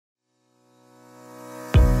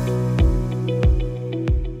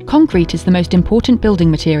Concrete is the most important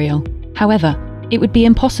building material. However, it would be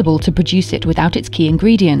impossible to produce it without its key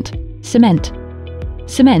ingredient, cement.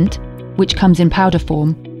 Cement, which comes in powder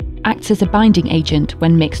form, acts as a binding agent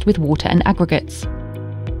when mixed with water and aggregates.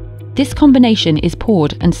 This combination is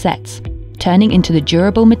poured and sets, turning into the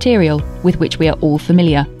durable material with which we are all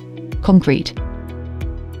familiar, concrete.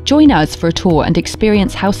 Join us for a tour and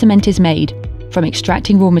experience how cement is made, from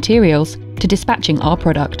extracting raw materials to dispatching our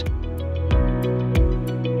product.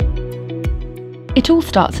 It all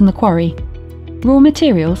starts in the quarry. Raw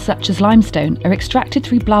materials such as limestone are extracted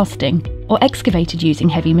through blasting or excavated using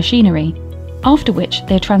heavy machinery, after which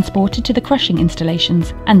they are transported to the crushing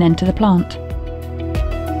installations and then to the plant.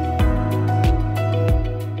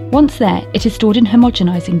 Once there, it is stored in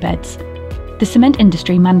homogenizing beds. The cement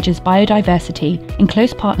industry manages biodiversity in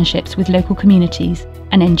close partnerships with local communities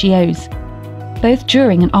and NGOs, both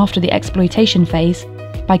during and after the exploitation phase,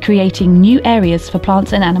 by creating new areas for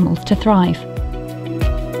plants and animals to thrive.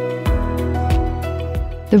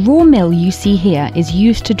 The raw mill you see here is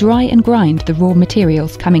used to dry and grind the raw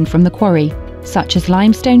materials coming from the quarry, such as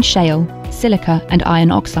limestone, shale, silica and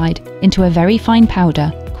iron oxide, into a very fine powder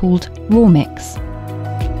called raw mix.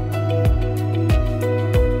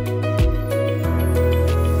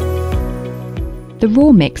 The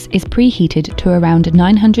raw mix is preheated to around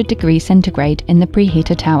 900 degrees centigrade in the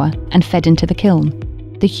preheater tower and fed into the kiln,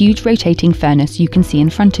 the huge rotating furnace you can see in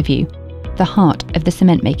front of you, the heart of the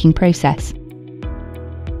cement making process.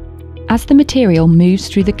 As the material moves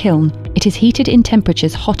through the kiln, it is heated in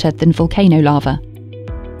temperatures hotter than volcano lava.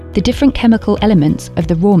 The different chemical elements of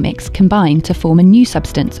the raw mix combine to form a new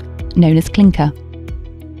substance, known as clinker.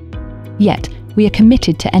 Yet, we are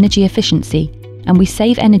committed to energy efficiency, and we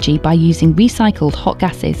save energy by using recycled hot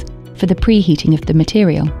gases for the preheating of the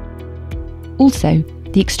material. Also,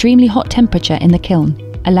 the extremely hot temperature in the kiln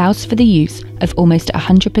allows for the use of almost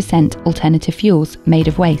 100% alternative fuels made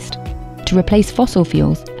of waste, to replace fossil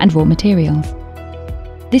fuels and raw materials.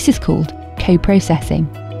 This is called co-processing.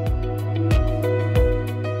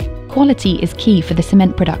 Quality is key for the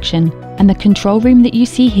cement production, and the control room that you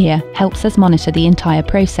see here helps us monitor the entire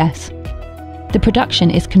process. The production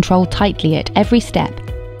is controlled tightly at every step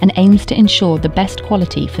and aims to ensure the best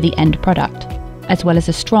quality for the end product, as well as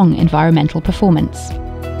a strong environmental performance.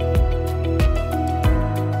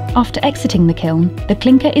 After exiting the kiln, the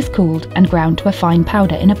clinker is cooled and ground to a fine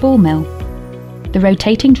powder in a ball mill. The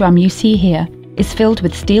rotating drum you see here is filled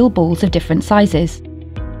with steel balls of different sizes.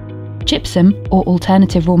 Gypsum, or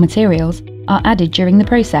alternative raw materials, are added during the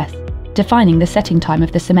process, defining the setting time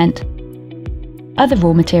of the cement. Other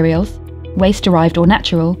raw materials, waste-derived or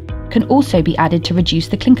natural, can also be added to reduce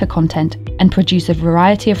the clinker content and produce a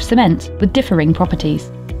variety of cements with differing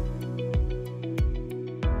properties.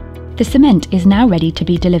 The cement is now ready to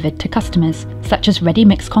be delivered to customers, such as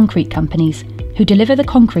ready-mix concrete companies, who deliver the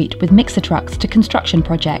concrete with mixer trucks to construction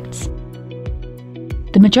projects.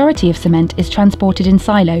 The majority of cement is transported in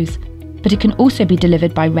silos, but it can also be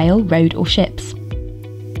delivered by rail, road or ships.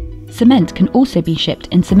 Cement can also be shipped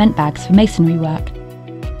in cement bags for masonry work.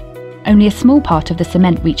 Only a small part of the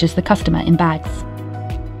cement reaches the customer in bags.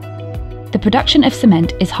 The production of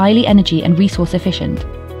cement is highly energy and resource efficient.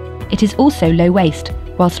 It is also low waste,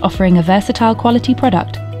 whilst offering a versatile quality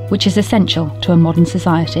product, which is essential to a modern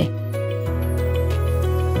society.